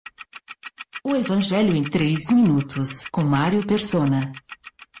O Evangelho em 3 minutos, com Mário Persona.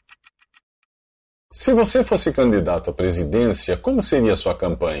 Se você fosse candidato à presidência, como seria a sua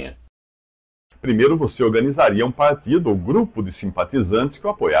campanha? Primeiro você organizaria um partido ou grupo de simpatizantes que o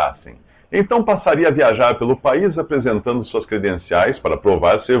apoiassem. Então passaria a viajar pelo país apresentando suas credenciais para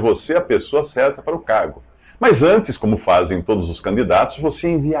provar ser você a pessoa certa para o cargo. Mas antes, como fazem todos os candidatos, você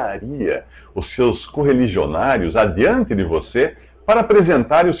enviaria os seus correligionários adiante de você para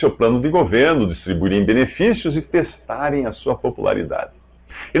apresentarem o seu plano de governo, distribuírem benefícios e testarem a sua popularidade.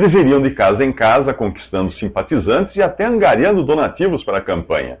 Eles iriam de casa em casa conquistando simpatizantes e até angariando donativos para a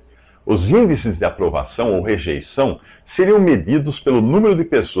campanha. Os índices de aprovação ou rejeição seriam medidos pelo número de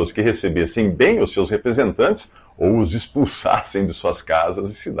pessoas que recebessem bem os seus representantes ou os expulsassem de suas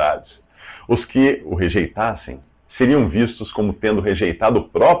casas e cidades. Os que o rejeitassem seriam vistos como tendo rejeitado o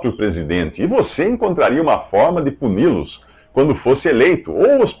próprio presidente, e você encontraria uma forma de puni-los quando fosse eleito,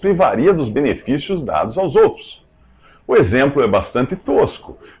 ou os privaria dos benefícios dados aos outros. O exemplo é bastante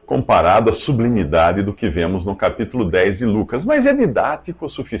tosco, comparado à sublimidade do que vemos no capítulo 10 de Lucas, mas é didático o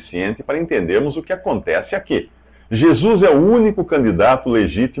suficiente para entendermos o que acontece aqui. Jesus é o único candidato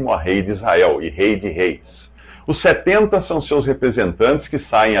legítimo a rei de Israel e rei de reis. Os 70 são seus representantes que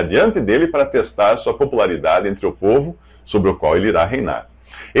saem adiante dele para testar sua popularidade entre o povo, sobre o qual ele irá reinar.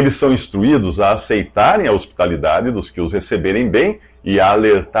 Eles são instruídos a aceitarem a hospitalidade dos que os receberem bem e a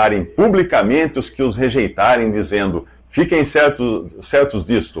alertarem publicamente os que os rejeitarem, dizendo: fiquem certos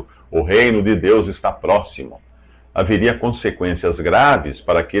disto, o reino de Deus está próximo. Haveria consequências graves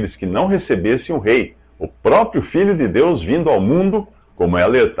para aqueles que não recebessem o rei, o próprio Filho de Deus vindo ao mundo, como é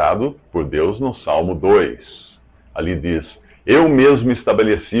alertado por Deus no Salmo 2. Ali diz: eu mesmo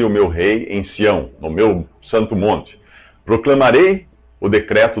estabeleci o meu rei em Sião, no meu santo monte. Proclamarei o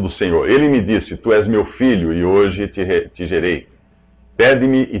decreto do Senhor. Ele me disse: tu és meu filho e hoje te gerei.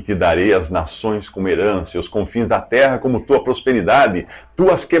 Pede-me e te darei as nações como herança, e os confins da terra como tua prosperidade. Tu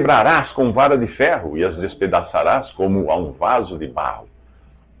as quebrarás com vara de ferro e as despedaçarás como a um vaso de barro.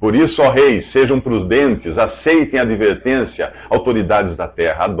 Por isso, ó reis, sejam prudentes, aceitem a advertência, autoridades da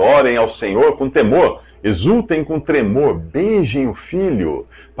terra, adorem ao Senhor com temor, exultem com tremor, beijem o filho,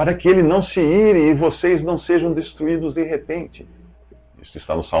 para que ele não se ire e vocês não sejam destruídos de repente. Isso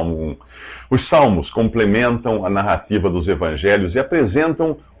está no Salmo 1. Os salmos complementam a narrativa dos evangelhos e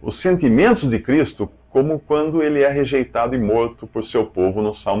apresentam os sentimentos de Cristo como quando ele é rejeitado e morto por seu povo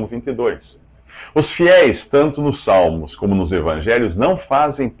no Salmo 22. Os fiéis, tanto nos salmos como nos evangelhos, não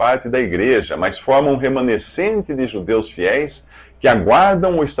fazem parte da igreja, mas formam um remanescente de judeus fiéis que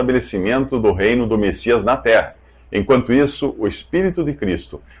aguardam o estabelecimento do reino do Messias na terra. Enquanto isso, o Espírito de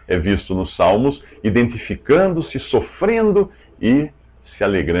Cristo é visto nos salmos, identificando-se, sofrendo e se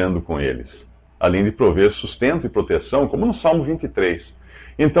alegrando com eles, além de prover sustento e proteção, como no Salmo 23.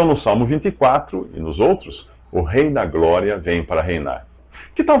 Então, no Salmo 24 e nos outros, o Rei da Glória vem para reinar.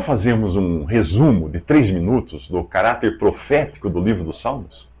 Que tal fazermos um resumo de 3 minutos do caráter profético do livro dos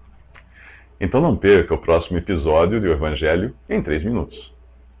Salmos? Então não perca o próximo episódio do Evangelho em 3 minutos.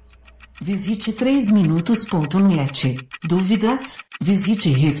 Visite 3minutos.net. Dúvidas? Visite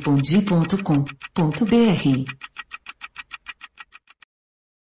respondi.com.br.